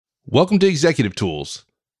Welcome to Executive Tools,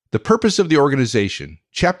 the purpose of the organization,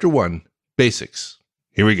 Chapter 1, Basics.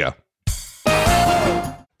 Here we go.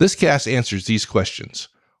 This cast answers these questions.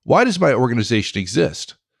 Why does my organization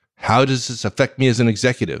exist? How does this affect me as an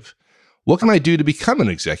executive? What can I do to become an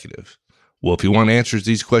executive? Well, if you want answers to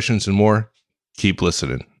these questions and more, keep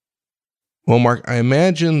listening. Well, Mark, I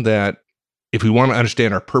imagine that if we want to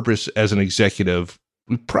understand our purpose as an executive,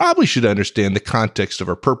 we probably should understand the context of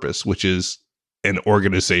our purpose, which is an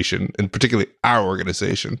organization, and particularly our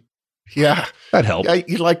organization. Yeah. That helped.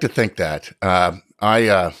 You'd like to think that.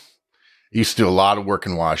 I used to do a lot of work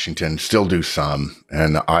in Washington, still do some.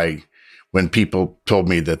 And when people told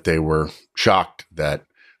me that they were shocked that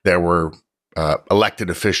there were elected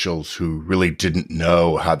officials who really didn't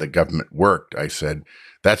know how the government worked, I said,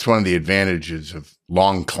 that's one of the advantages of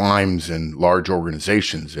long climbs in large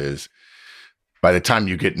organizations is by the time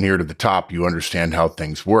you get near to the top, you understand how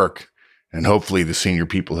things work. And hopefully the senior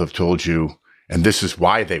people have told you, and this is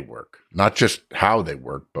why they work, not just how they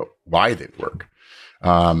work, but why they work.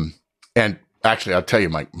 And actually, I'll tell you,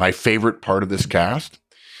 my favorite part of this cast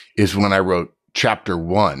is when I wrote Chapter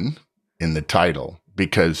 1 in the title,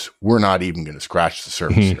 because we're not even going to scratch the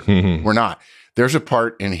surface here. We're not. There's a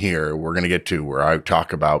part in here we're going to get to where I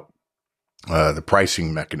talk about the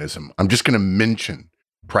pricing mechanism. I'm just going to mention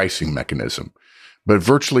pricing mechanism. But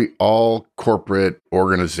virtually all corporate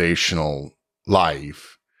organizational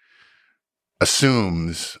life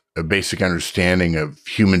assumes a basic understanding of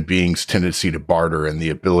human beings' tendency to barter and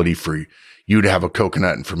the ability for you to have a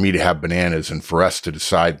coconut and for me to have bananas, and for us to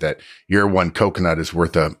decide that your one coconut is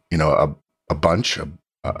worth a bunch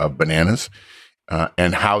of bananas,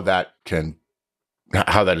 and how that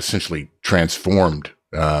essentially transformed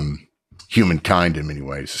humankind in many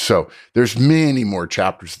ways. So there's many more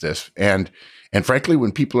chapters of this, and frankly,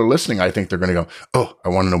 when people are listening, I think they're going to go, oh, I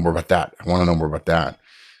want to know more about that. I want to know more about that.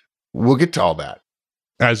 We'll get to all that.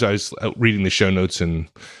 As I was reading the show notes and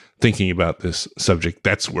thinking about this subject,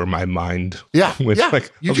 that's where my mind went. Yeah.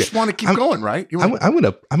 Like, you just want to keep going, right? I'm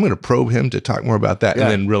gonna probe him to talk more about that, and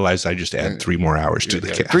then realize I just add 3 more hours to the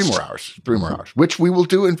cast. 3 more hours, which we will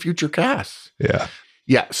do in future casts.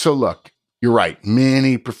 Yeah. So look, you're right.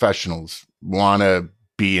 Many professionals want to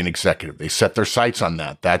be an executive. They set their sights on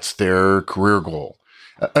that. That's their career goal.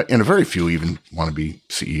 And a very few even want to be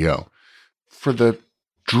CEO. For the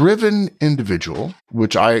driven individual,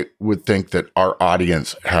 which I would think that our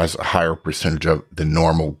audience has a higher percentage of than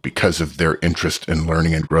normal because of their interest in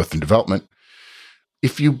learning and growth and development,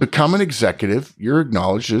 if you become an executive, you're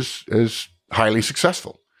acknowledged as highly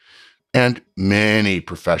successful. And many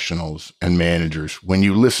professionals and managers, when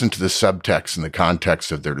you listen to the subtext and the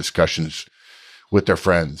context of their discussions with their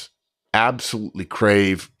friends, absolutely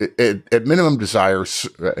crave, at minimum desire,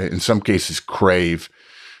 in some cases crave,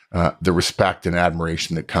 the respect and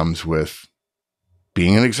admiration that comes with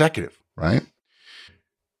being an executive, right?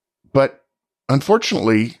 But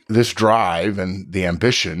unfortunately, this drive and the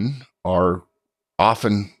ambition are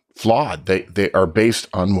often flawed. They are based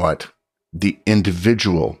on what the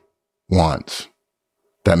individual wants.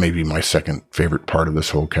 That may be my second favorite part of this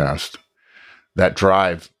whole cast. That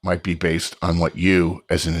drive might be based on what you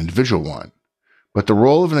as an individual want. But the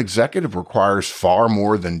role of an executive requires far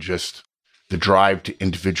more than just the drive to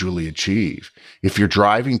individually achieve. If you're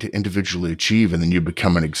driving to individually achieve and then you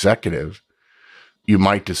become an executive, you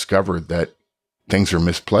might discover that things are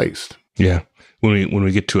misplaced. Yeah. When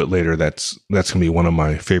we get to it later, that's going to be one of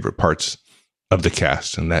my favorite parts of the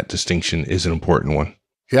cast, and that distinction is an important one.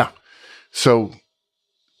 Yeah. So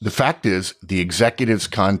the fact is, the executive's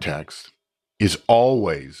context is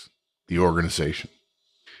always the organization.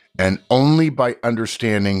 And only by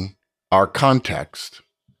understanding our context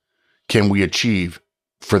can we achieve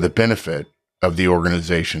for the benefit of the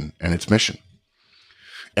organization and its mission.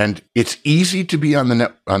 And it's easy to be on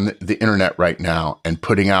the internet right now and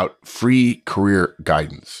putting out free career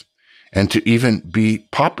guidance, and to even be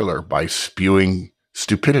popular by spewing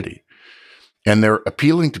stupidity. And they're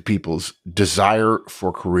appealing to people's desire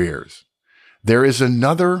for careers. There is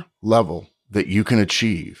another level that you can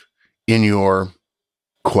achieve in your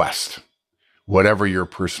quest, whatever your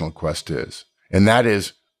personal quest is. And that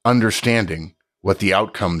is understanding what the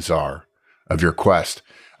outcomes are of your quest.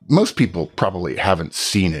 Most people probably haven't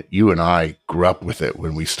seen it. You and I grew up with it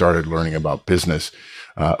when we started learning about business.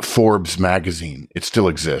 Forbes magazine, it still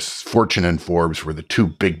exists. Fortune and Forbes were the 2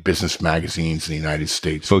 big business magazines in the United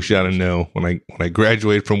States. Folks, you ought to know, when I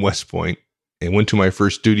graduated from West Point and went to my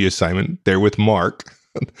first duty assignment there with Mark.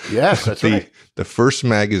 Yes, that's right. The first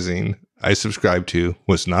magazine I subscribed to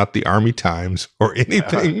was not the Army Times or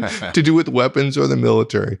anything to do with weapons or the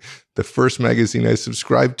military. The first magazine I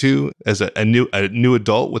subscribed to as a new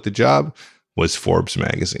adult with a job was Forbes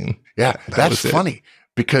magazine. Yeah, that's funny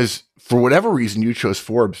because for whatever reason you chose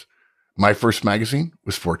Forbes. My first magazine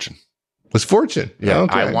was Fortune. Was Fortune? Yeah,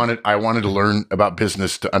 okay. I wanted to learn about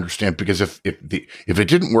business to understand, because if it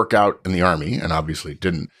didn't work out in the Army, and obviously it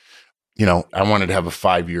didn't, I wanted to have a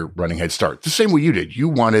 5-year running head start. The same way you did. You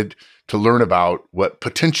wanted to learn about what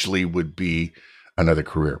potentially would be another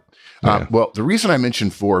career. Yeah. Well, the reason I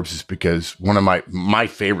mentioned Forbes is because one of my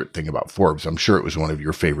favorite thing about Forbes, I'm sure it was one of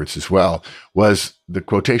your favorites as well, was the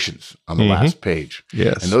quotations on the last page.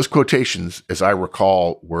 Yes. And those quotations, as I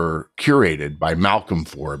recall, were curated by Malcolm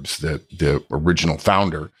Forbes, the original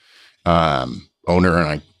founder, owner,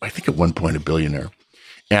 and I think at one point a billionaire.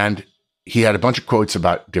 And he had a bunch of quotes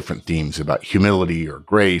about different themes, about humility or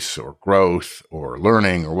grace or growth or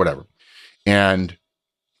learning or whatever. And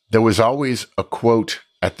there was always a quote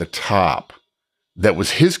at the top that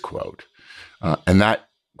was his quote. And that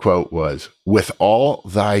quote was, "With all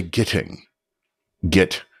thy getting,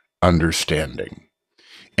 get understanding."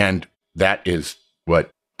 And that is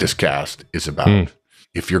what this cast is about.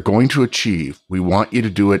 If you're going to achieve, we want you to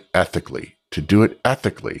do it ethically. To do it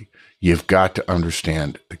ethically, you've got to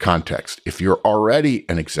understand the context. If you're already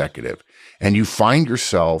an executive and you find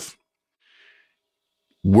yourself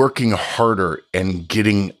working harder and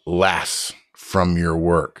getting less from your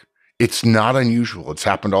work, it's not unusual. It's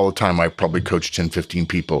happened all the time. I've probably coached 10, 15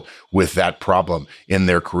 people with that problem in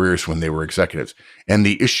their careers when they were executives. And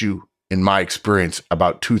the issue, in my experience,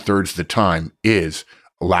 about 2/3 of the time is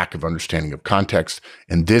a lack of understanding of context.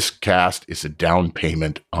 And this cast is a down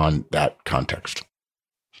payment on that context.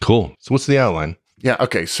 Cool. So what's the outline? Yeah.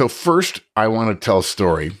 Okay. So first, I want to tell a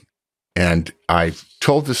story. And I've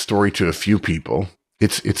told this story to a few people.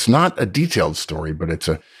 It's not a detailed story, but it's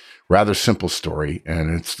a rather simple story,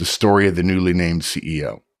 and it's the story of the newly named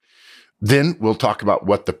CEO. Then we'll talk about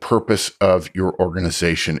what the purpose of your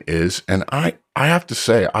organization is. And I have to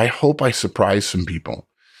say, I hope I surprise some people.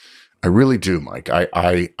 I really do, Mike.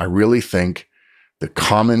 I really think the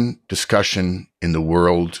common discussion in the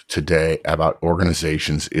world today about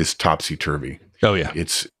organizations is topsy-turvy. Oh, yeah.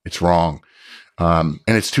 It's wrong. And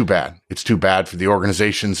it's too bad. It's too bad for the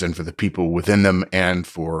organizations and for the people within them and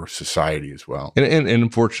for society as well. And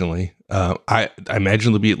unfortunately, I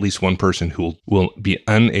imagine there'll be at least one person who will be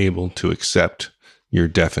unable to accept your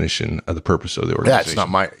definition of the purpose of the organization.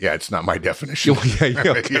 It's not my definition.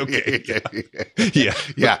 Yeah.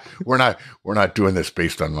 Yeah. We're not doing this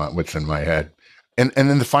based on what's in my head. And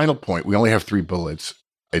then the final point, we only have 3 bullets,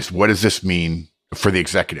 is what does this mean for the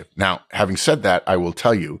executive? Now, having said that, I will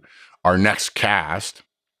tell you, our next cast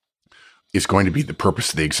is going to be the purpose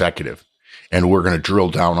of the executive. And we're going to drill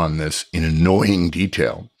down on this in annoying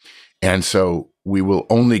detail. And so we will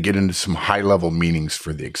only get into some high-level meanings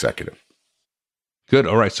for the executive. Good.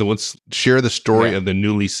 All right. So let's share the story of the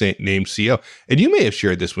newly named CEO. And you may have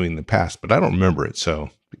shared this with me in the past, but I don't remember it. So,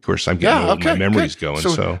 of course, I'm getting old. My memory's going.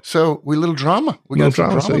 So we little drama. We got some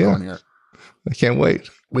drama going here. I can't wait.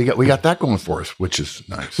 We got that going for us, which is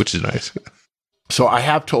nice. So I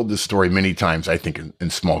have told this story many times, I think in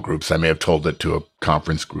small groups. I may have told it to a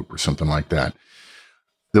conference group or something like that.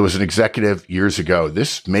 There was an executive years ago.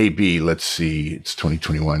 This may be, it's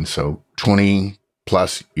 2021, so 20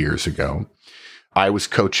 plus years ago. I was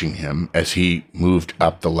coaching him as he moved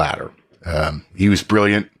up the ladder. He was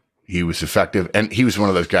brilliant. He was effective. And he was one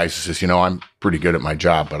of those guys who says, I'm pretty good at my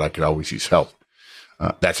job, but I could always use help.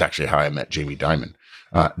 That's actually how I met Jamie Dimon.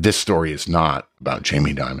 This story is not about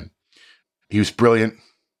Jamie Dimon. He was brilliant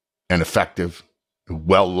and effective,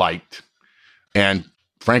 well-liked, and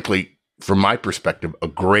frankly, from my perspective, a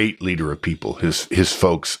great leader of people. His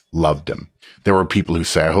folks loved him. There were people who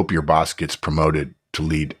say, I hope your boss gets promoted to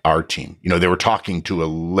lead our team. They were talking to a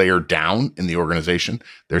layer down in the organization.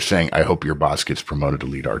 They're saying, I hope your boss gets promoted to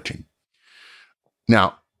lead our team.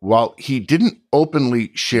 Now, while he didn't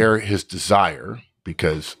openly share his desire,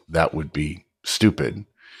 because that would be stupid,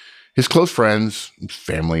 his close friends,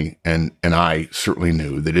 family, and I certainly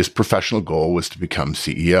knew that his professional goal was to become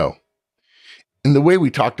CEO. And the way we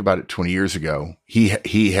talked about it 20 years ago, he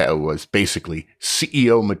was basically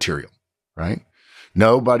CEO material, right?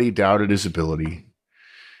 Nobody doubted his ability.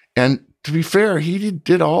 And to be fair, he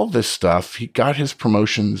did all this stuff. He got his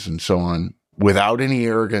promotions and so on without any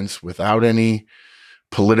arrogance, without any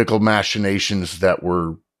political machinations that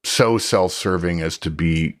were so self-serving as to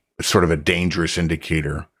be sort of a dangerous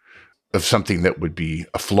indicator of something that would be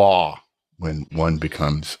a flaw when one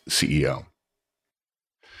becomes CEO.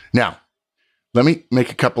 Now, let me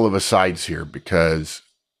make a couple of asides here, because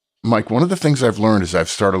Mike, one of the things I've learned is I've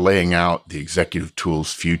started laying out the Executive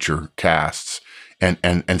Tools future casts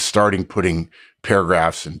and starting putting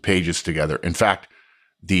paragraphs and pages together. In fact,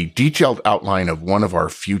 the detailed outline of one of our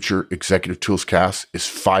future Executive Tools casts is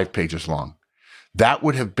 5 pages long. That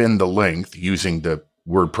would have been the length, using the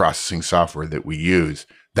word processing software that we use,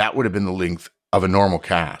 that would have been the length of a normal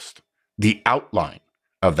cast. The outline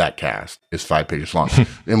of that cast is 5 pages long.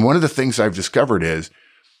 And one of the things I've discovered is,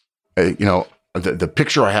 the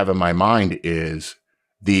picture I have in my mind is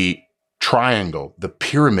the triangle, the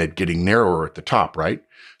pyramid getting narrower at the top, right?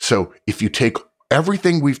 So if you take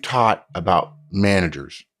everything we've taught about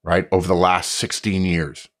managers, right, over the last 16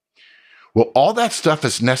 years, well, all that stuff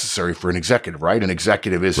is necessary for an executive, right? An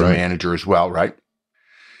executive is a manager as well, right?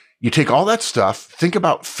 You take all that stuff, think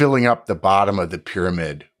about filling up the bottom of the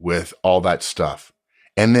pyramid with all that stuff.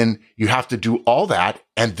 And then you have to do all that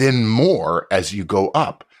and then more as you go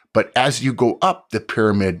up. But as you go up, the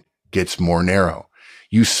pyramid gets more narrow.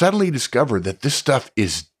 You suddenly discover that this stuff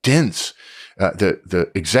is dense.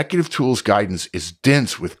 The Executive Tools guidance is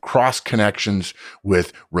dense with cross connections,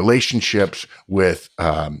 with relationships, with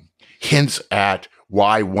hints at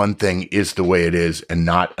why one thing is the way it is and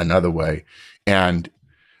not another way. And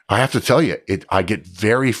I have to tell you, I get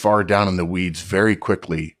very far down in the weeds very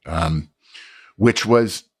quickly, which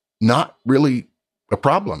was not really a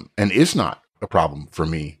problem and is not a problem for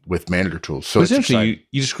me with manager tools. So it's interesting.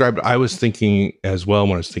 You described, I was thinking as well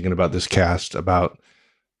when I was thinking about this cast about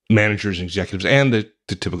managers and executives and the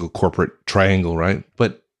typical corporate triangle, right?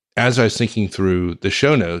 But as I was thinking through the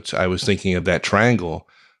show notes, I was thinking of that triangle,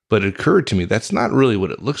 but it occurred to me that's not really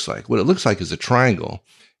what it looks like. What it looks like is a triangle.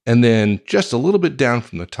 And then just a little bit down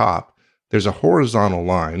from the top, there's a horizontal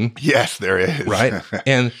line. Yes, there is. Right?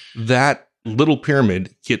 And that little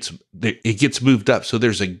pyramid gets moved up. So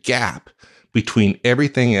there's a gap between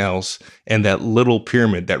everything else and that little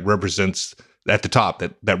pyramid that represents at the top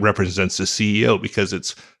that represents the CEO, because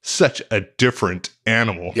it's such a different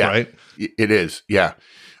animal, right? It is. Yeah.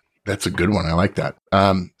 That's a good one. I like that.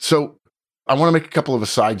 So I want to make a couple of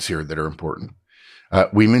asides here that are important.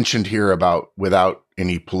 We mentioned here about without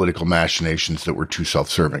any political machinations that were too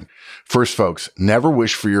self-serving. First, folks, never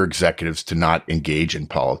wish for your executives to not engage in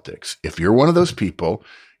politics. If you're one of those people,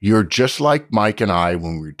 you're just like Mike and I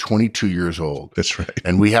when we were 22 years old. That's right.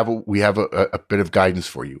 And we have a bit of guidance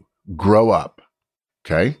for you. Grow up,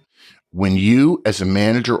 okay? When you, as a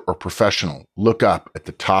manager or professional, look up at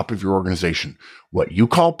the top of your organization, what you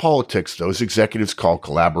call politics, those executives call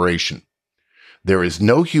collaboration. There is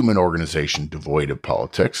no human organization devoid of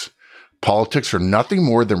politics. Politics are nothing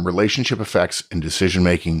more than relationship effects and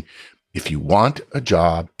decision-making. If you want a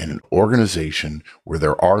job in an organization where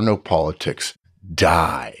there are no politics,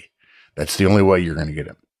 die. That's the only way you're going to get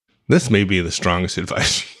it. This may be the strongest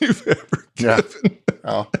advice you've ever given.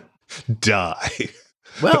 Oh. Die.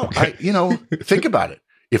 Well, think about it.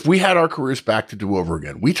 If we had our careers back to do over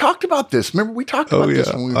again, we talked about this. Remember, we talked about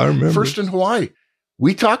this when we were first in Hawaii.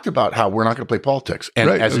 We talked about how we're not going to play politics. And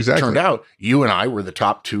it turned out, you and I were the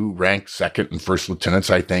top 2 ranked second and first lieutenants,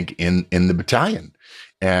 I think, in the battalion.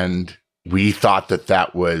 And we thought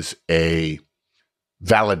that was a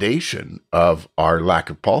validation of our lack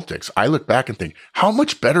of politics. I look back and think, how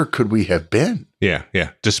much better could we have been? Yeah.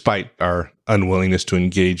 Despite our unwillingness to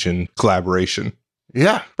engage in collaboration.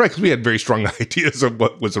 Yeah. Right, because we had very strong ideas of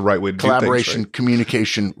what was the right way to do things. Collaboration,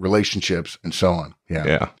 communication, relationships, and so on.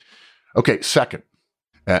 Yeah. Okay, second,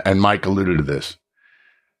 and Mike alluded to this.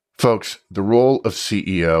 Folks, the role of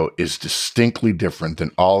CEO is distinctly different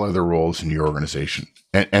than all other roles in your organization.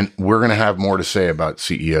 And we're going to have more to say about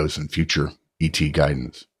CEOs in future ET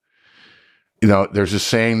guidance. There's a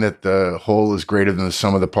saying that the whole is greater than the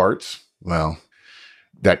sum of the parts. Well,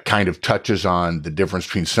 that kind of touches on the difference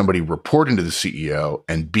between somebody reporting to the CEO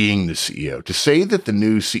and being the CEO. To say that the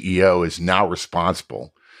new CEO is now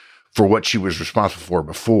responsible for what she was responsible for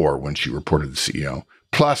before when she reported to the CEO,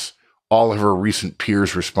 plus all of her recent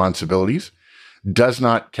peers' responsibilities, does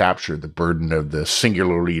not capture the burden of the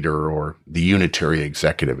singular leader or the unitary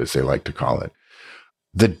executive, as they like to call it.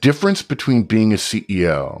 The difference between being a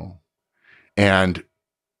CEO and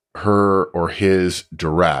her or his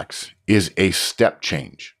directs is a step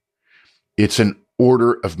change. It's an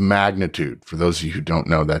order of magnitude. For those of you who don't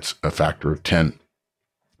know, that's a factor of 10.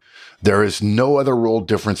 There is no other role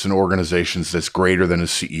difference in organizations that's greater than a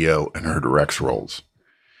CEO and her directs roles.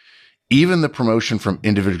 Even the promotion from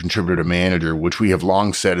individual contributor to manager, which we have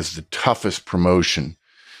long said is the toughest promotion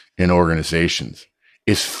in organizations,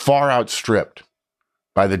 is far outstripped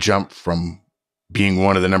by the jump from being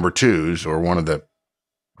one of the number 2s or one of the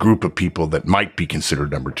group of people that might be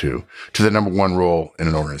considered number 2 to the number 1 role in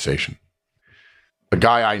an organization. A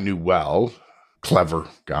guy I knew well, clever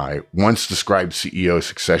guy, once described CEO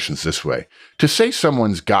successions this way. To say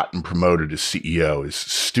someone's gotten promoted as CEO is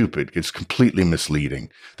stupid. It's completely misleading.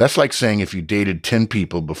 That's like saying if you dated 10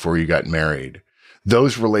 people before you got married,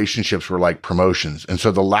 those relationships were like promotions. And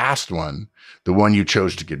so the last one, the one you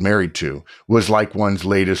chose to get married to, was like one's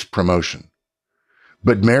latest promotion.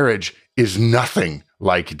 But marriage is nothing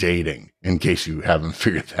like dating, in case you haven't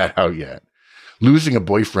figured that out yet. Losing a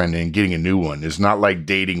boyfriend and getting a new one is not like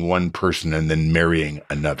dating one person and then marrying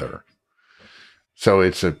another. So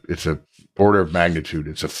it's a order of magnitude.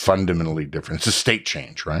 It's a fundamentally different. It's a state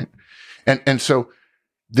change, right? And so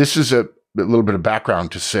this is a little bit of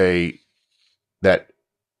background to say that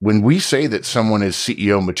when we say that someone is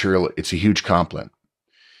CEO material, it's a huge compliment.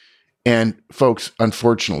 And folks,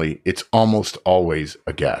 unfortunately, it's almost always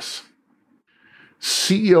a guess.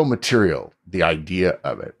 CEO material, the idea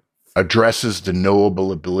of it, addresses the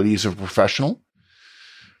knowable abilities of a professional,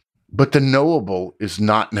 but the knowable is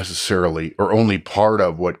not necessarily or only part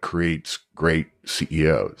of what creates great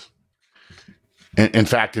CEOs. In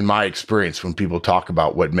fact, in my experience, when people talk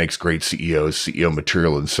about what makes great CEOs, CEO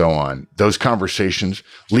material, and so on, those conversations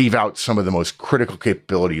leave out some of the most critical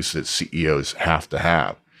capabilities that CEOs have to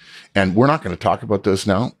have. And we're not going to talk about those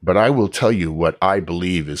now, but I will tell you what I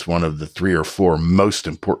believe is one of the 3 or 4 most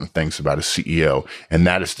important things about a CEO, and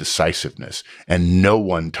that is decisiveness. And no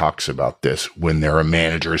one talks about this when they're a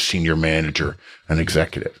manager, a senior manager, an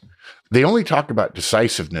executive. They only talk about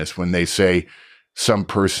decisiveness when they say some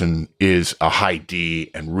person is a high D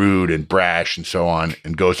and rude and brash and so on,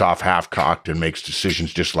 and goes off half-cocked and makes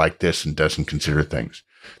decisions just like this and doesn't consider things.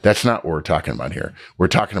 That's not what we're talking about here. We're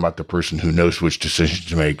talking about the person who knows which decisions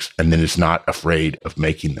to make and then is not afraid of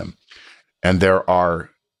making them. And there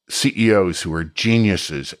are CEOs who are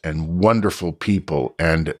geniuses and wonderful people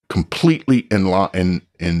and completely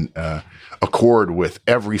in accord with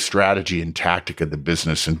every strategy and tactic of the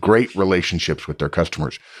business and great relationships with their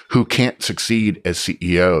customers who can't succeed as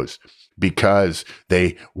CEOs because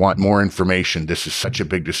they want more information. This is such a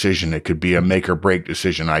big decision. It could be a make or break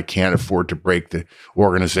decision. I can't afford to break the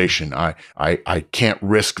organization. I can't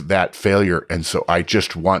risk that failure. And so I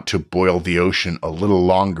just want to boil the ocean a little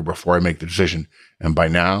longer before I make the decision. And by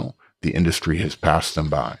now, the industry has passed them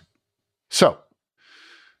by. So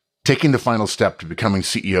taking the final step to becoming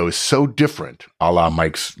CEO is so different, a la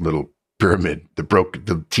Mike's little pyramid,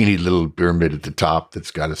 the teeny little pyramid at the top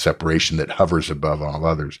that's got a separation that hovers above all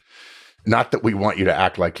others. Not that we want you to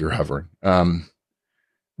act like you're hovering.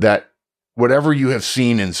 That whatever you have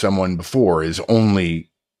seen in someone before is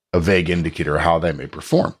only a vague indicator of how they may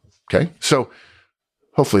perform. Okay. So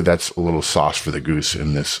hopefully that's a little sauce for the goose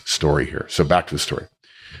in this story here. So back to the story.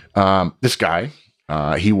 This guy,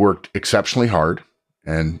 he worked exceptionally hard.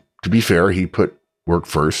 And to be fair, he put work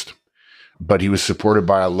first, but he was supported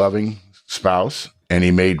by a loving spouse and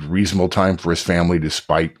he made reasonable time for his family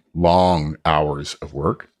despite long hours of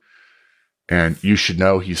work. And you should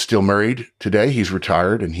know he's still married today. He's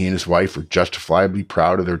retired, and he and his wife are justifiably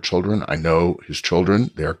proud of their children. I know his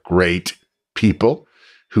children. They're great people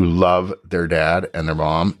who love their dad and their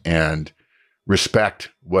mom and respect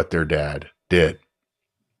what their dad did.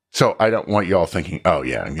 So I don't want you all thinking, oh,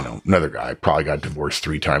 yeah, another guy probably got divorced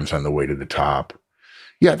 3 times on the way to the top.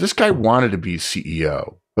 Yeah, this guy wanted to be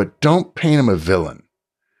CEO, but don't paint him a villain.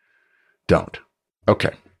 Don't.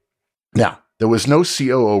 Okay. Now, there was no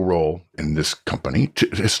COO role in this company.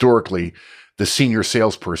 Historically, the senior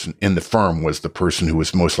salesperson in the firm was the person who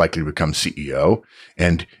was most likely to become CEO.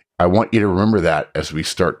 And I want you to remember that as we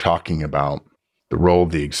start talking about the role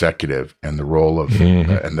of the executive and the role of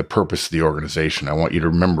and the purpose of the organization. I want you to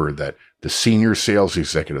remember that the senior sales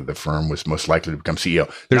executive of the firm was most likely to become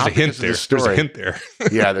CEO. There's a hint there. There's a hint there.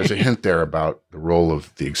 Yeah, there's a hint there about the role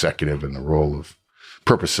of the executive and the role of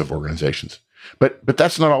purpose of organizations. But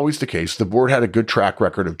that's not always the case. The board had a good track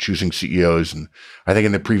record of choosing CEOs. And I think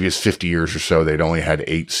in the previous 50 years or so, they'd only had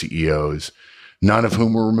 8 CEOs, none of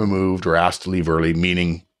whom were removed or asked to leave early,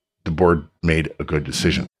 meaning the board made a good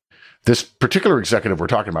decision. This particular executive we're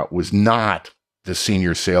talking about was not the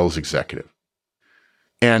senior sales executive.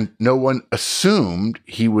 And no one assumed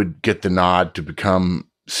he would get the nod to become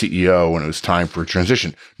CEO when it was time for a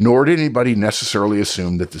transition, nor did anybody necessarily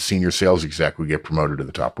assume that the senior sales exec would get promoted to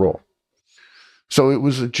the top role. So it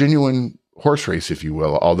was a genuine horse race, if you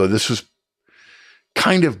will, although this was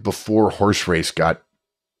kind of before horse race got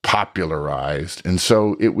popularized. And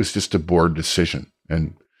so it was just a board decision.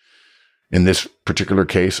 And in this particular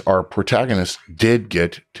case, our protagonist did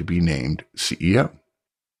get to be named CEO.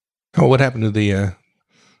 Oh, what happened to the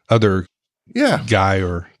other guy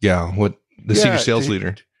or gal? The senior sales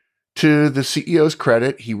leader? to the CEO's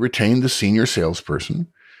credit, he retained the senior salesperson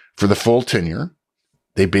for the full tenure.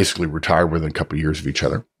 They basically retired within a couple of years of each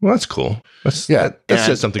other. Well, that's cool. That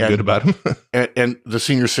says something good about him. and the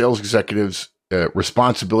senior sales executives'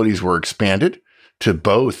 responsibilities were expanded to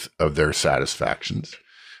both of their satisfactions.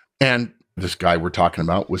 And this guy we're talking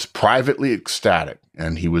about was privately ecstatic,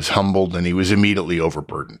 and he was humbled, and he was immediately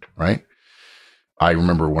overburdened, right? I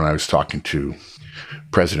remember when I was talking to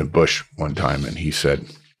President Bush one time, and he said,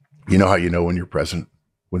 you know how you know when you're president?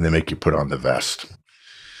 When they make you put on the vest.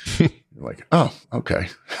 Like, oh, okay.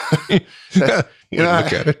 Look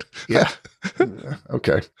at it. Yeah.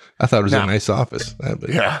 Okay. I thought it was a nice office.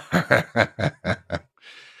 Yeah.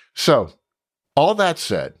 So, all that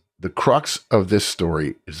said, the crux of this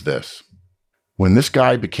story is this. When this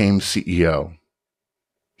guy became CEO,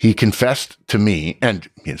 he confessed to me, and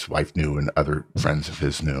his wife knew and other friends of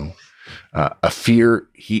his knew, a fear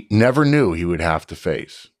he never knew he would have to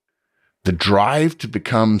face. The drive to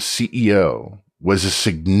become CEO was a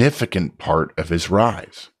significant part of his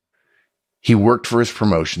rise. He worked for his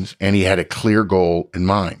promotions, and he had a clear goal in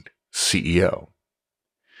mind, CEO.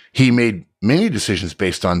 He made many decisions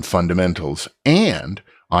based on fundamentals and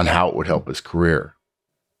on how it would help his career.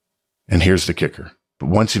 And here's the kicker. But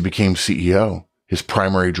once he became CEO, his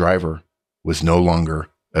primary driver was no longer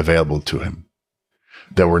available to him.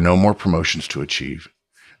 There were no more promotions to achieve.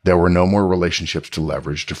 There were no more relationships to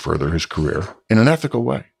leverage to further his career in an ethical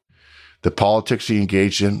way. The politics he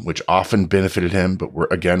engaged in, which often benefited him, but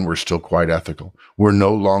were still quite ethical, were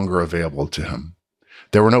no longer available to him.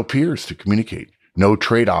 There were no peers to communicate, no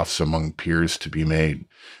trade-offs among peers to be made,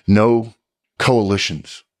 no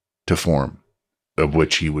coalitions to form of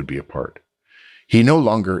which he would be a part. He no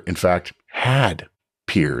longer, in fact, had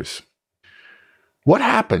peers. What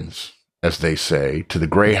happens, as they say, to the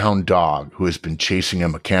greyhound dog who has been chasing a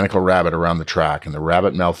mechanical rabbit around the track and the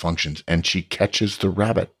rabbit malfunctions and she catches the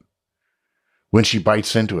rabbit? When she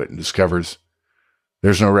bites into it and discovers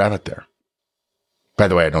there's no rabbit there. By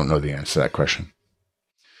the way, I don't know the answer to that question.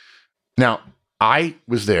 Now, I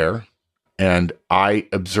was there and I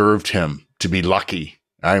observed him to be lucky.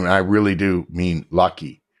 I really do mean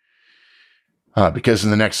lucky. Because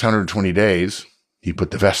in the next 120 days, he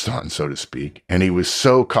put the vest on, so to speak, and he was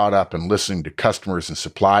so caught up in listening to customers and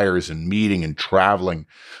suppliers and meeting and traveling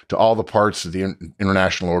to all the parts of the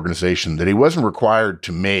international organization that he wasn't required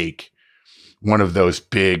to make one of those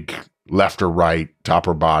big left or right, top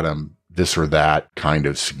or bottom, this or that kind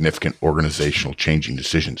of significant organizational changing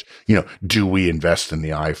decisions. Do we invest in the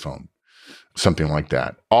iPhone? Something like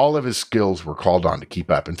that. All of his skills were called on to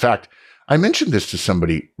keep up. In fact, I mentioned this to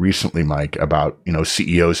somebody recently, Mike, about,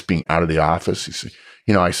 CEOs being out of the office. He said,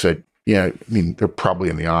 I said, yeah, they're probably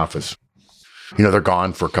in the office. They're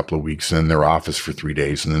gone for a couple of weeks and then they're office for 3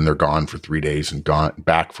 days and then they're gone for 3 days and gone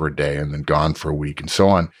back for a day and then gone for a week and so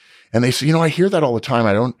on. And they say, I hear that all the time.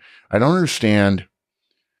 I don't understand.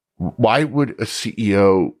 Why would a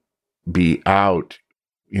CEO be out?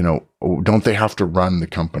 Don't they have to run the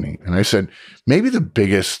company? And I said, maybe the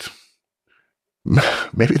biggest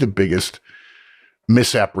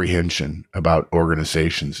misapprehension about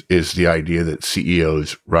organizations is the idea that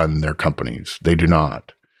CEOs run their companies. They do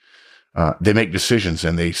not. They make decisions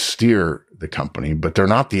and they steer the company, but they're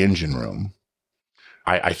not the engine room.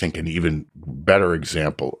 I think an even better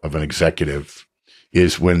example of an executive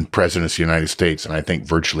is when presidents of the United States, and I think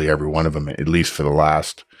virtually every one of them, at least for the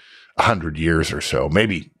last 100 years or so,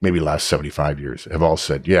 maybe last 75 years, have all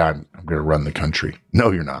said, yeah, I'm going to run the country.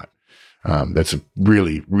 No, you're not. That's a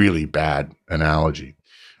really, really bad analogy.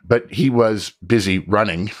 But he was busy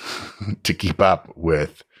running to keep up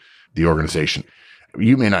with the organization.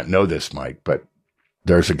 You may not know this, Mike, but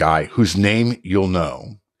there's a guy whose name you'll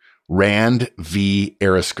know, Rand V.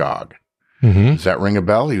 Ehrenskog. Mm-hmm. Does that ring a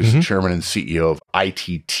bell? He was the chairman and CEO of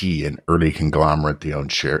ITT, an early conglomerate. They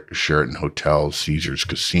owned Sheraton Hotels, Caesars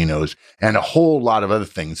Casinos, and a whole lot of other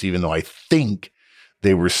things, even though I think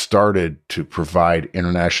they were started to provide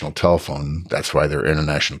international telephone. That's why they're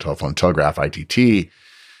International Telephone Telegraph, ITT.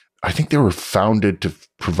 I think they were founded to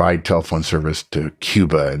provide telephone service to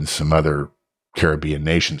Cuba and some other Caribbean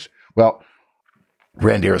nations. Well,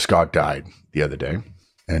 Rand Ehrenskog died the other day.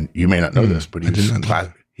 And you may not know this, but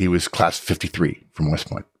he was class 53 from West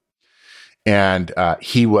Point. And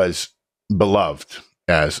he was beloved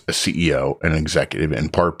as a CEO and executive, in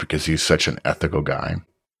part because he's such an ethical guy.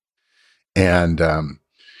 And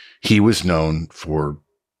he was known for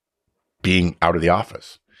being out of the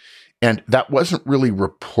office. And that wasn't really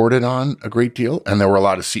reported on a great deal. And there were a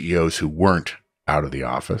lot of CEOs who weren't out of the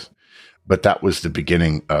office. But that was the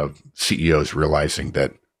beginning of CEOs realizing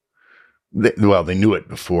that They knew it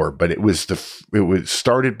before, but it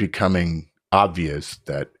started becoming obvious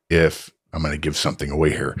that if, I'm going to give something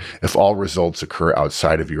away here, if all results occur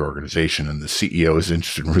outside of your organization and the CEO is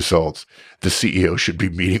interested in results, the CEO should be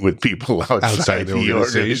meeting with people outside the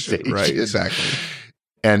organization. Right, exactly.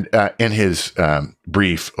 And in his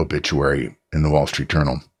brief obituary in the Wall Street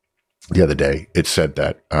Journal the other day, it said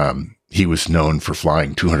that he was known for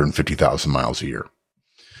flying 250,000 miles a year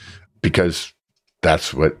because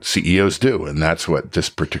that's what CEOs do. And that's what this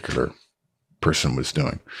particular person was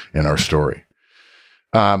doing in our story.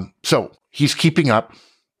 So he's keeping up,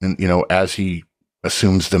 and, as he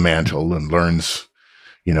assumes the mantle and learns,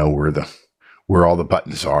 where all the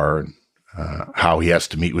buttons are and how he has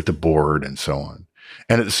to meet with the board and so on.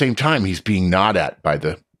 And at the same time, he's being gnawed at by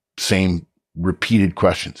the same repeated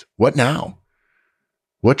questions. What now?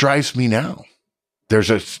 What drives me now? There's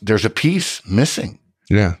a piece missing.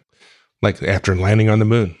 Yeah. Like after landing on the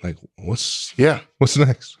moon, like what's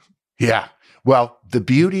next? Yeah. Well, the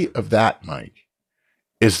beauty of that, Mike,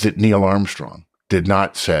 is that Neil Armstrong did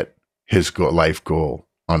not set his life goal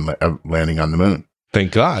on landing on the moon.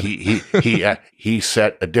 Thank God. He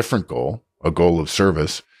set a different goal, a goal of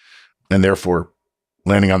service, and therefore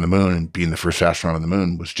landing on the moon and being the first astronaut on the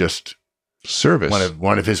moon was just service.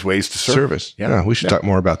 One of his ways to serve. Service. Yeah, we should talk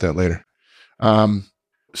more about that later.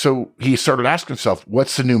 So he started asking himself,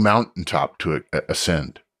 what's the new mountaintop to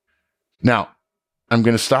ascend? Now, I'm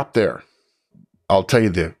going to stop there. I'll tell you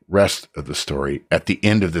the rest of the story at the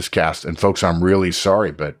end of this cast. And folks, I'm really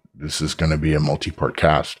sorry, but this is going to be a multi-part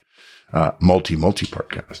cast, multi-part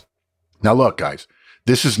cast. Now, look, guys,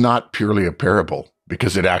 this is not purely a parable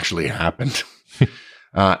because it actually happened.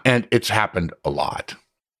 And it's happened a lot.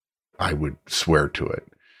 I would swear to it.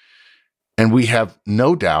 And we have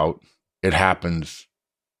no doubt it happens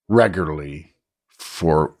regularly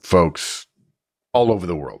for folks all over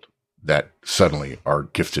the world that suddenly are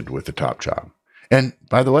gifted with a top job. And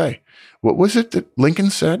by the way, what was it that Lincoln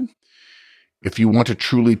said? If you want to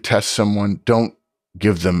truly test someone, don't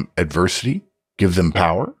give them adversity, give them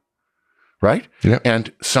power, right? Yep.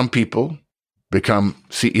 And some people become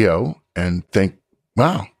CEO and think,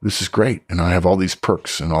 wow, this is great. And I have all these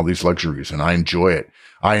perks and all these luxuries and I enjoy it.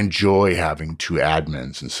 I enjoy having two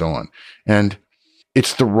admins and so on. And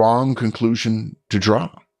it's the wrong conclusion to draw.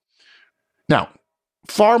 Now,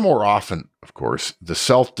 far more often, of course, the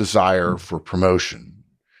self-desire for promotion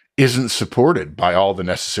isn't supported by all the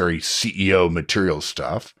necessary CEO material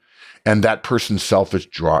stuff, and that person's selfish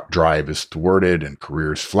drive is thwarted and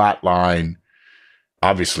careers flatline,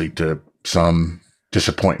 obviously to some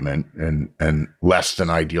disappointment and less than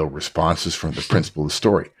ideal responses from the principal of the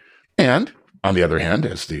story. And on the other hand,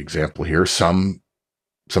 as the example here,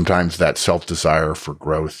 sometimes that self-desire for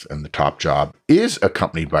growth and the top job is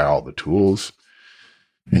accompanied by all the tools,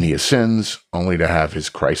 and he ascends only to have his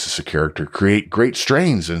crisis of character create great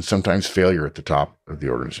strains and sometimes failure at the top of the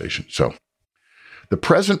organization. So the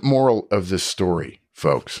present moral of this story,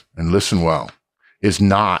 folks, and listen well, is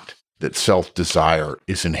not that self-desire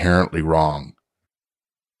is inherently wrong.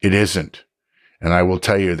 It isn't. And I will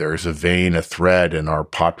tell you, there's a vein, a thread in our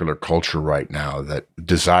popular culture right now that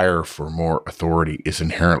desire for more authority is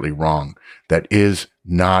inherently wrong. That is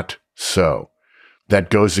not so. That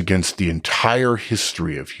goes against the entire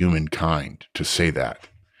history of humankind to say that.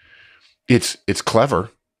 It's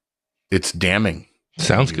clever. It's damning.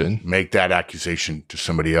 Sounds good. Make that accusation to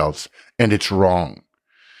somebody else, and it's wrong.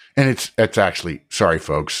 And it's actually, sorry,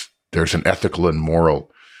 folks, there's an ethical and moral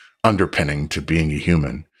underpinning to being a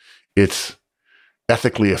human. It's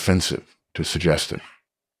ethically offensive to suggest it.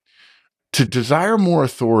 To desire more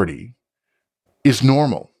authority is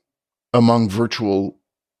normal among virtually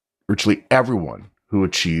everyone who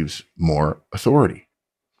achieves more authority.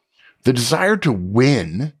 The desire to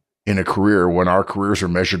win in a career when our careers are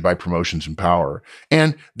measured by promotions and power,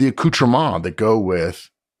 and the accoutrement that go with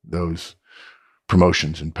those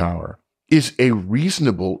promotions and power, is a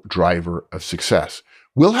reasonable driver of success.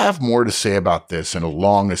 We'll have more to say about this in a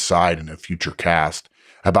long aside in a future cast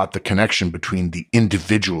about the connection between the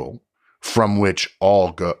individual from which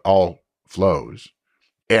all flows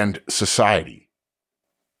and society.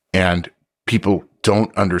 And people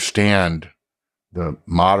don't understand the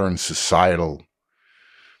modern societal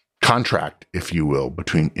contract, if you will,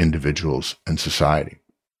 between individuals and society.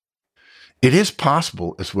 It is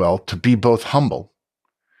possible as well to be both humble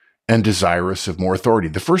and desirous of more authority.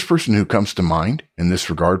 The first person who comes to mind in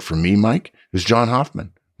this regard for me, Mike, is John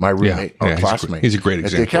Hoffman, my roommate, our classmate. He's a great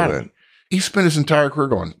example of that. He spent his entire career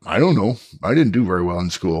going, I don't know. I didn't do very well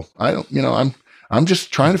in school. I'm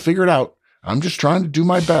just trying to figure it out. I'm just trying to do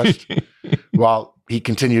my best. While he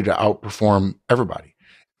continued to outperform everybody.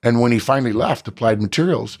 And when he finally left Applied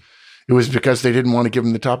Materials, it was because they didn't want to give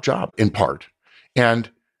him the top job, in part. And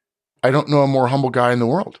I don't know a more humble guy in the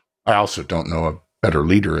world. I also don't know a better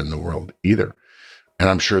leader in the world either. And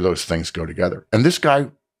I'm sure those things go together. And this guy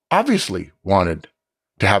obviously wanted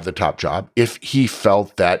to have the top job if he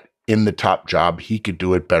felt that in the top job, he could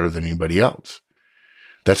do it better than anybody else.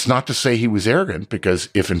 That's not to say he was arrogant, because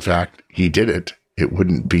if in fact he did it, it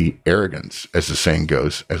wouldn't be arrogance, as the saying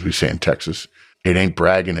goes, as we say in Texas. It ain't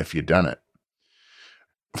bragging if you done it.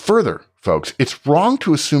 Further, folks, it's wrong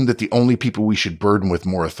to assume that the only people we should burden with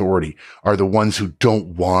more authority are the ones who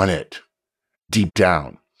don't want it deep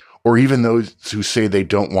down, or even those who say they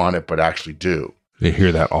don't want it but actually do. You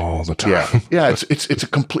hear that all the time. Yeah, it's a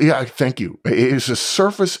complete. Yeah, thank you. It is a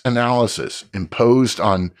surface analysis imposed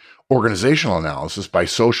on organizational analysis by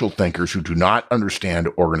social thinkers who do not understand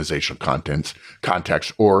organizational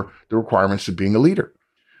context, or the requirements of being a leader.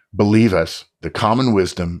 Believe us, the common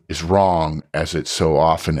wisdom is wrong, as it so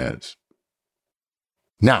often is.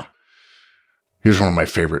 Now, here's one of my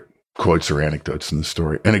favorite quotes or anecdotes in the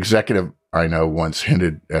story. An executive I know once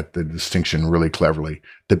hinted at the distinction really cleverly.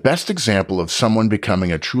 The best example of someone becoming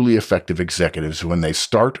a truly effective executive is when they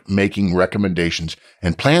start making recommendations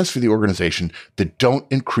and plans for the organization that don't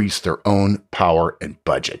increase their own power and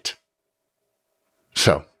budget.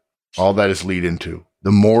 So, all that is lead into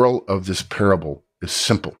the moral of this parable is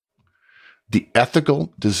simple. The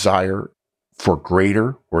ethical desire for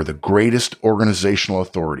greater or the greatest organizational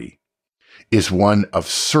authority is one of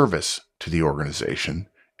service to the organization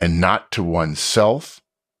and not to oneself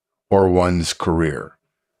or one's career.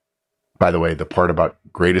 By the way, the part about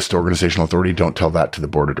greatest organizational authority, don't tell that to the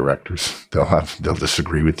board of directors. They'll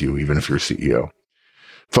disagree with you, even if you're CEO.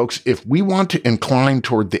 Folks, if we want to incline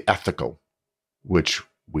toward the ethical, which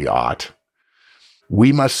we ought,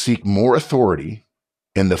 we must seek more authority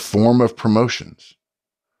in the form of promotions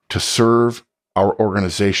to serve our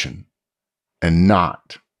organization and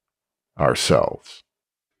not ourselves.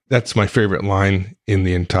 That's my favorite line in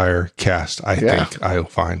the entire cast, I think I'll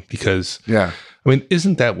find, because, I mean,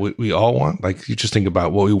 isn't that what we all want? Like, you just think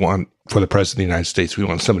about what we want for the President of the United States. We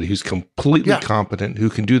want somebody who's completely competent, who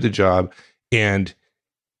can do the job, and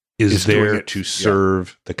is there to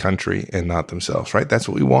serve the country and not themselves, right? That's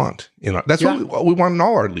what we want. That's what we want in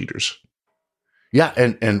all our leaders. Yeah,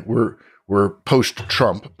 and we're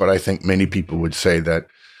post-Trump, but I think many people would say that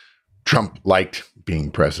Trump liked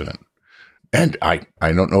being president. And I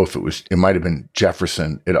don't know if it might have been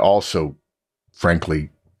Jefferson. It also, frankly,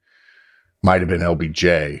 might have been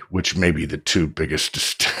LBJ, which may be the two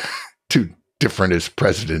differentest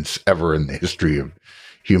presidents ever in the history of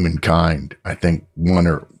humankind. I think one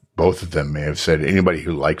or both of them may have said anybody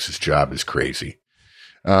who likes his job is crazy.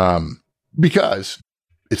 Because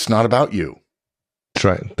it's not about you. That's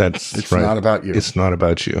right. It's not about you. It's not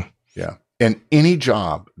about you. Yeah. And any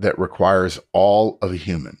job that requires all of a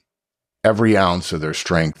human, every ounce of their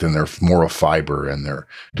strength and their moral fiber and their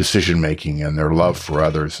decision-making and their love for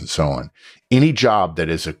others and so on. Any job that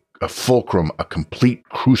is a fulcrum, a complete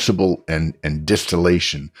crucible and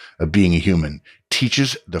distillation of being a human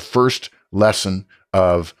teaches the first lesson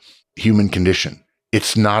of human condition.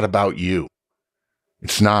 It's not about you.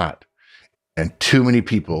 It's not. And too many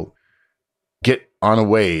people get on a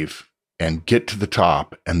wave and get to the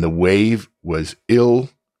top, and the wave was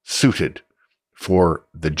ill-suited for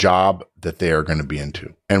the job that they are going to be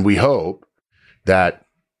into. And we hope that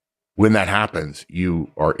when that happens,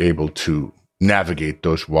 you are able to navigate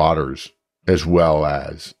those waters as well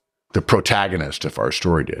as the protagonist of our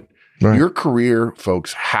story did. Right. Your career,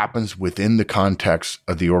 folks, happens within the context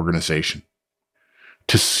of the organization.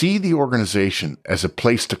 To see the organization as a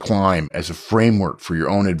place to climb, as a framework for your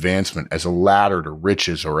own advancement, as a ladder to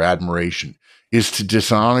riches or admiration, is to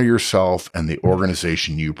dishonor yourself and the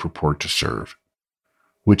organization you purport to serve.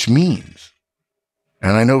 Which means,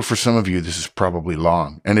 and I know for some of you this is probably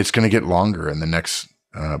long, and it's going to get longer in the next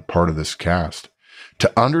part of this cast.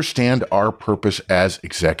 To understand our purpose as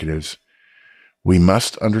executives, we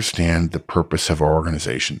must understand the purpose of our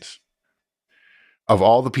organizations. Of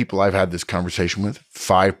all the people I've had this conversation with,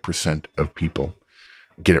 5% of people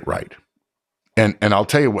get it right. And I'll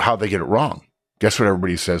tell you how they get it wrong. Guess what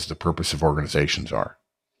everybody says the purpose of organizations are?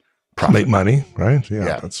 Profit. Make money, right?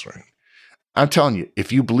 Yeah, that's right. I'm telling you,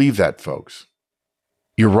 if you believe that, folks,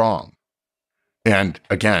 you're wrong. And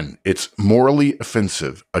again, it's morally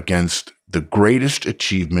offensive against the greatest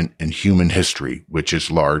achievement in human history, which is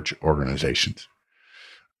large organizations.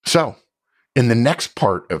 So, in the next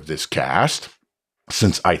part of this cast,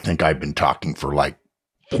 since I think I've been talking for like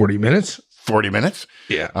 40 minutes,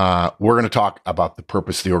 yeah, we're going to talk about the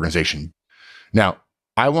purpose of the organization. Now,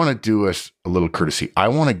 I want to do us a little courtesy. I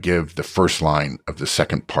want to give the first line of the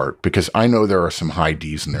second part because I know there are some high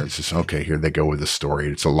D's in there. It's just, okay, here they go with the story.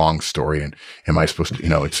 It's a long story. And am I supposed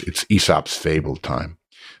to, it's Aesop's fable time.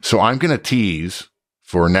 So I'm going to tease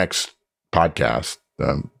for next podcast,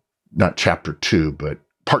 not chapter 2, but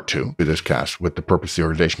part 2 of this cast with the purpose of the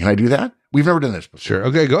organization. Can I do that? We've never done this before. Sure.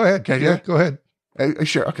 Okay, go ahead. Go ahead.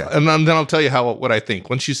 Sure. Okay. And then I'll tell you what I think.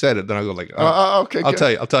 Once you said it, then I'll go like, okay. I'll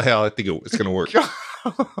tell you how I think it's going to work.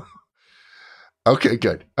 Okay,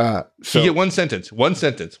 good. So you get one sentence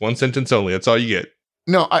only. That's all you get.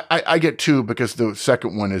 No, I get 2 because the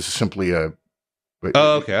second one is simply a.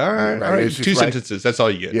 Okay. All right. 2 sentences. That's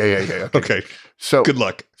all you get. Yeah. Okay. So good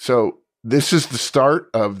luck. So this is the start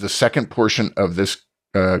of the second portion of this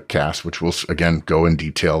cast, which will again go in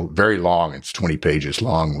detail. Very long. It's 20 pages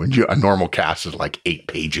long. A normal cast is like 8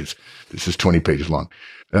 pages. This is 20 pages long.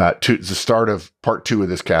 To the start of part 2 of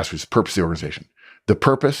this cast, which is the purpose of the organization. The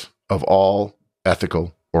purpose of all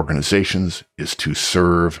ethical organizations is to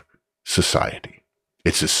serve society.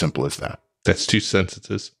 It's as simple as that. That's 2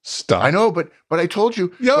 sentences. Stop. I know, but I told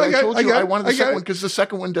you. Yeah, I wanted the second one because the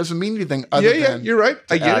second one doesn't mean anything other than. You're right.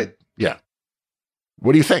 I get it. Yeah.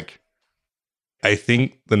 What do you think? I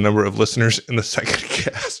think the number of listeners in the second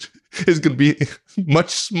cast is going to be much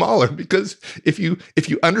smaller because if you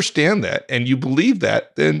understand that and you believe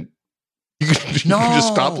that, then you can just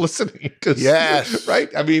stop listening. Yes. Right?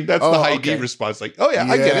 I mean, that's the high D response. Like, oh, yeah,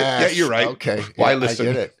 I get it. Yeah, you're right. Okay. Why listen?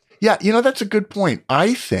 I get it. Yeah, that's a good point.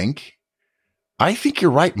 I think you're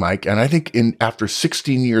right, Mike. And I think after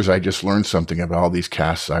 16 years, I just learned something about all these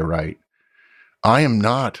casts I write. I am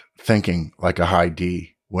not thinking like a high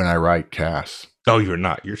D when I write casts. Oh, you're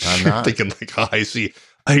not. You're thinking like a high C.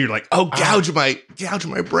 You're like, gouge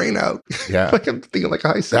my brain out. Yeah. Like I'm thinking like a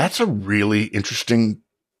high C. That's a really interesting.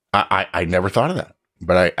 I never thought of that,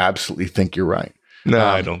 but I absolutely think you're right. No,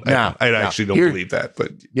 I don't. I actually don't believe that.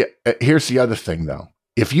 But yeah, here's the other thing, though.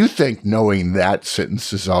 If you think knowing that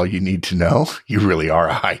sentence is all you need to know, you really are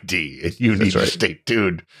a high D. You need to stay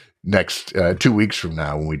tuned next 2 weeks from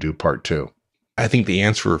now when we do part 2. I think the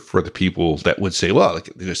answer for the people that would say, well,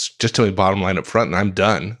 just tell me bottom line up front and I'm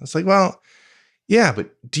done. It's like, well, yeah, but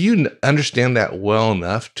do you understand that well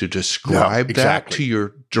enough to describe that to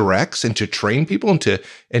your directs and to train people and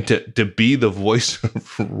to be the voice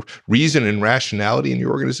of reason and rationality in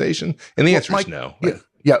your organization? And the answer is no.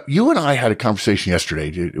 Yeah. You and I had a conversation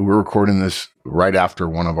yesterday. We're recording this right after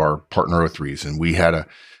one of our Partner 03s, and we had an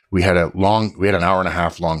hour and a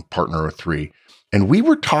half long Partner 03, and we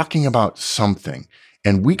were talking about something.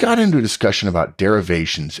 And we got into a discussion about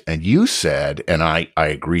derivations, and you said, and I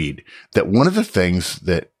agreed, that one of the things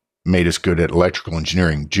that made us good at electrical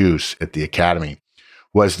engineering, JUICE, at the academy,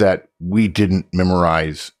 was that we didn't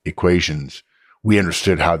memorize equations. We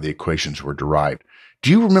understood how the equations were derived. Do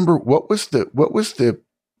you remember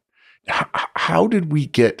how did we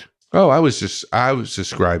get? Oh, I was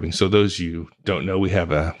describing. So those of you who don't know,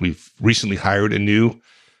 we've recently hired a new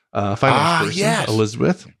finance person, yes.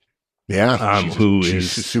 Elizabeth. Yeah,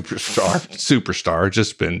 she's a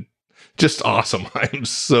superstar. Just awesome. I'm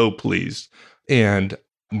so pleased. And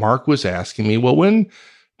Mark was asking me, well, when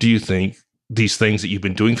do you think these things that you've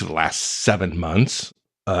been doing for the last 7 months,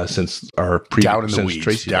 since our down in the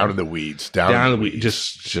weeds,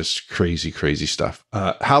 just crazy stuff.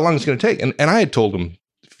 How long is it going to take? And I had told him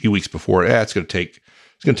a few weeks before, it's going to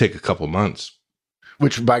take a couple of months.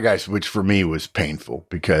 Which for me was painful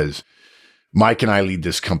because Mike and I lead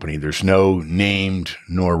this company. There's no named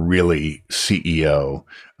nor really CEO.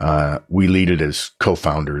 We lead it as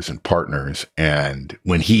co-founders and partners. And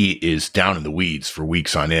when he is down in the weeds for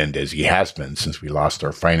weeks on end, as he has been since we lost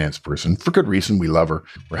our finance person, for good reason, we love her.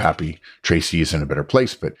 We're happy Tracy is in a better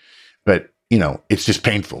place. But it's just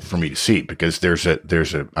painful for me to see because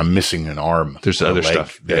I'm missing an arm. There's other leg.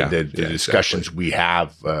 stuff. The discussions we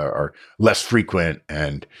have are less frequent,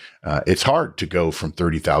 and it's hard to go from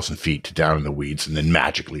 30,000 feet to down in the weeds and then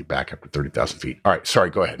magically back up to 30,000 feet. All right. Sorry.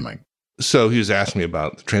 Go ahead, Mike. So he was asking me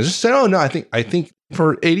about the transition. I said, oh, no, I think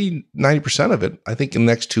for 80-90% of it, I think in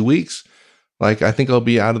the next 2 weeks, like I think I'll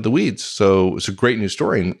be out of the weeds. So it's a great news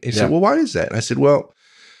story. And he said, well, why is that? And I said, well,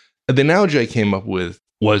 the analogy I came up with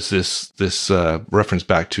was this reference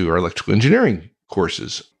back to our electrical engineering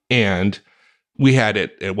courses. And we had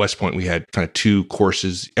it at West Point, we had kind of 2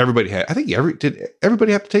 courses. Everybody had, I think did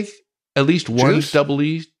everybody have to take at least one double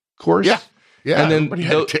E course? Yeah. Yeah. And then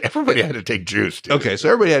everybody had to take JUICE. Okay. So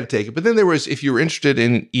everybody had to take it. But then there was, if you were interested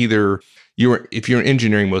in if you're in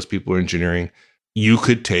engineering, most people are engineering, you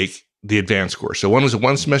could take the advanced course. So one was a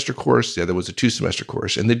 1 semester course. The other was a 2 semester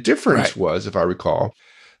course. And the difference was, if I recall,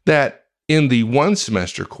 that In the 1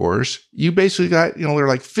 semester course, you basically got, there are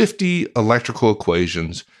like 50 electrical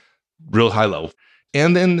equations, real high level.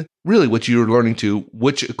 And then really what you're learning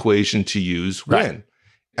which equation to use when. Right.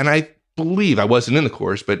 And I believe, I wasn't in the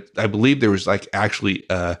course, but I believe there was like actually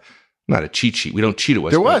not a cheat sheet. We don't cheat at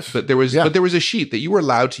West Point. But there was a sheet that you were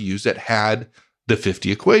allowed to use that had the 50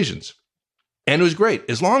 equations. And it was great.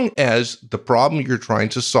 As long as the problem you're trying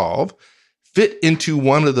to solve fit into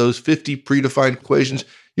one of those 50 predefined equations,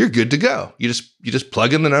 you're good to go. You just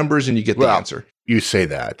plug in the numbers and you get the answer. You say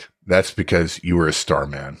that. That's because you were a star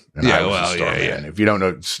man. And I was a star man. If you don't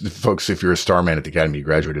know, folks, if you're a star man at the Academy, you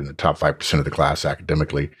graduated in the top 5% of the class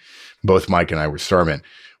academically. Both Mike and I were star men.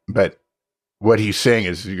 But what he's saying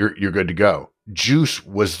is you're good to go. Juice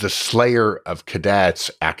was the slayer of cadets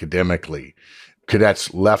academically.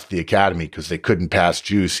 Cadets left the Academy because they couldn't pass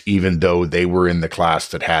Juice, even though they were in the class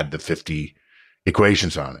that had the 50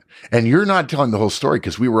 equations on it. And you're not telling the whole story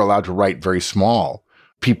because we were allowed to write very small.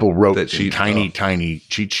 People wrote tiny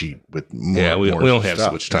cheat sheet with more. We don't have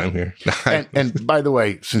so much time here. and by the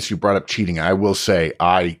way, since you brought up cheating, I will say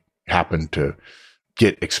I happened to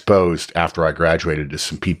get exposed after I graduated to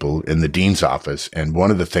some people in the dean's office. And one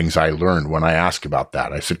of the things I learned when I asked about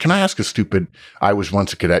that, I said, can I ask a stupid, I was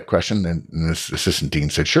once a cadet question? And this assistant dean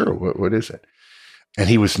said, sure, what is it? And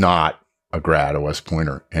he was not a grad, a West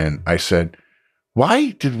Pointer. And I said,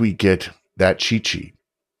 why did we get that cheat sheet?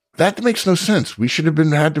 That makes no sense. We should have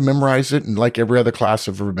had to memorize it. And like every other class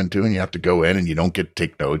I've ever been doing, you have to go in and you don't get to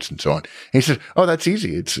take notes and so on. And he said, oh, that's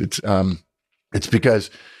easy. It's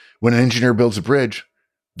because when an engineer builds a bridge,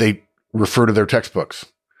 they refer to their textbooks.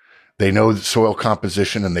 They know soil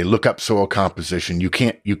composition and they look up soil composition. You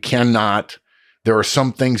cannot, there are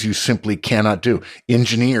some things you simply cannot do.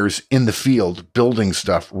 Engineers in the field building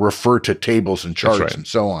stuff refer to tables and charts and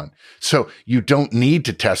so on. So you don't need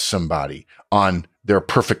to test somebody on their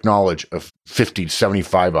perfect knowledge of 50,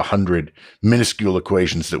 75, 100 minuscule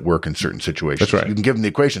equations that work in certain situations. That's right. You can give them the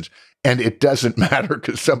equations and it doesn't matter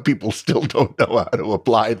because some people still don't know how to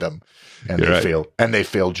apply them. And they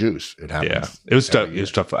fail Juice. It happens. Yeah, it was tough. It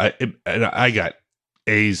was tough. I got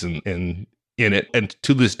A's in it, and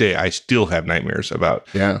to this day, I still have nightmares about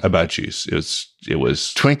Juice. It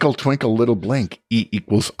was twinkle twinkle little blink. E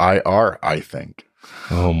equals IR. I think.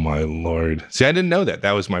 Oh my Lord! See, I didn't know that.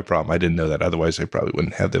 That was my problem. I didn't know that. Otherwise, I probably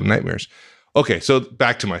wouldn't have them nightmares. Okay, so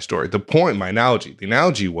back to my story. The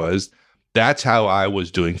analogy was that's how I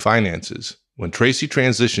was doing finances. When Tracy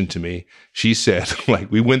transitioned to me, she said,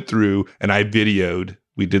 like, we went through and I videoed,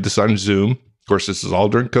 we did this on Zoom. Of course, this is all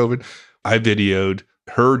during COVID. I videoed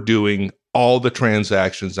her doing all the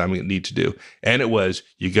transactions I'm going to need to do. And it was,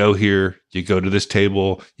 you go here, you go to this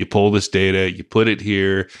table, you pull this data, you put it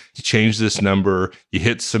here, you change this number, you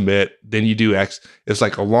hit submit, then you do X. It's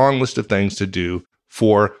like a long list of things to do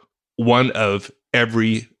for one of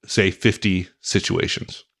every, say, 50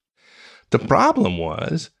 situations. The problem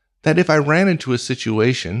was that if I ran into a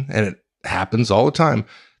situation, and it happens all the time,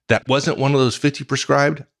 that wasn't one of those 50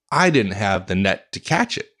 prescribed, I didn't have the net to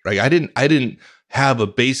catch it. Right? I didn't have a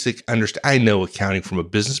basic understanding. I know accounting from a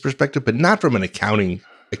business perspective, but not from an accounting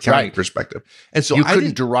perspective. And so you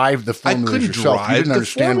couldn't derive the formulas yourself. You didn't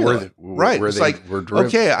understand where they were derived.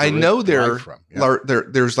 Okay, I know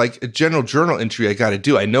there's like a general journal entry I got to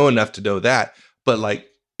do. I know enough to know that, but like,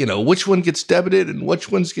 which one gets debited and which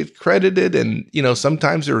ones get credited. And,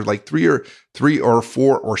 sometimes there were like three or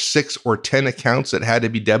four or 6 or 10 accounts that had to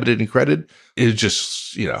be debited and credited. It was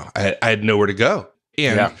just, I had nowhere to go.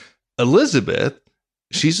 And Elizabeth,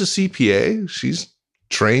 she's a CPA. She's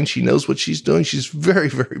trained. She knows what she's doing. She's very,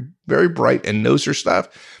 very, very bright and knows her stuff.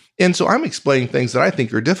 And so I'm explaining things that I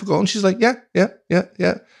think are difficult. And she's like, yeah.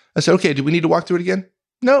 I said, okay, do we need to walk through it again?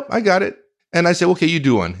 Nope, I got it. And I said, okay, you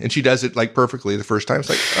do one. And she does it like perfectly the first time. It's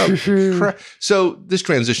like, oh, crap. So this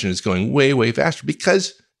transition is going way, way faster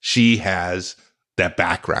because she has that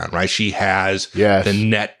background, right? She has the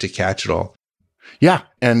net to catch it all. Yeah.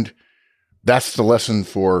 And that's the lesson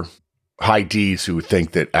for high Ds who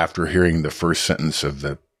think that after hearing the first sentence of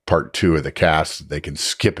the part 2 of the cast, they can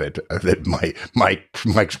skip it. That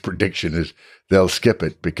Mike's prediction is they'll skip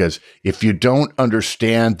it because if you don't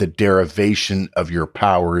understand the derivation of your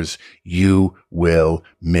powers, you will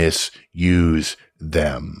misuse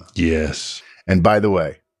them. Yes. And by the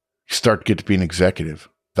way, you start to get to be an executive.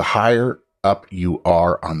 The higher up you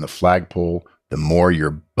are on the flagpole, the more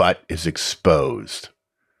your butt is exposed.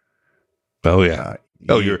 Oh, yeah.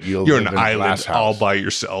 You're an island all by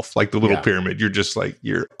yourself, like the little pyramid. You're just like,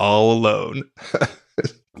 you're all alone.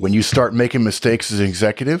 When you start making mistakes as an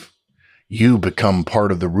executive, you become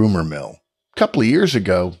part of the rumor mill. A couple of years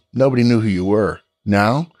ago, nobody knew who you were.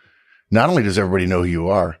 Now, not only does everybody know who you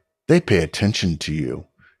are, they pay attention to you.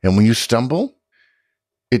 And when you stumble,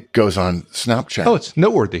 it goes on Snapchat. Oh, it's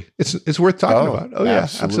noteworthy. It's worth talking about. Oh, yeah,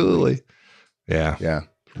 absolutely. Yeah. Yeah.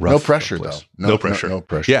 Rough, no pressure, though. No pressure. No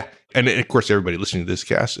pressure. Yeah. And of course, everybody listening to this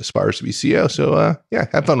cast aspires to be CEO. So,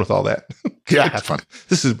 have fun with all that. Yeah, have fun.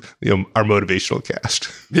 This is our motivational cast.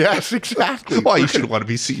 Yes, exactly. Why you should want to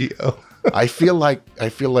be CEO. I feel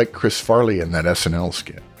like Chris Farley in that SNL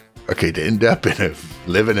skit. Okay, to end up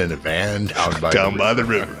living in a van down by the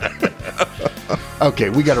river. Okay,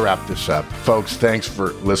 we got to wrap this up. Folks, thanks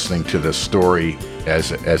for listening to this story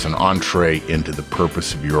as an entree into the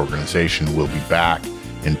purpose of your organization. We'll be back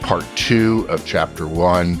in part 2 of chapter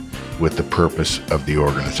 1 with the purpose of the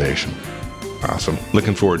organization. Awesome.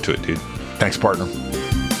 Looking forward to it, dude. Thanks, partner.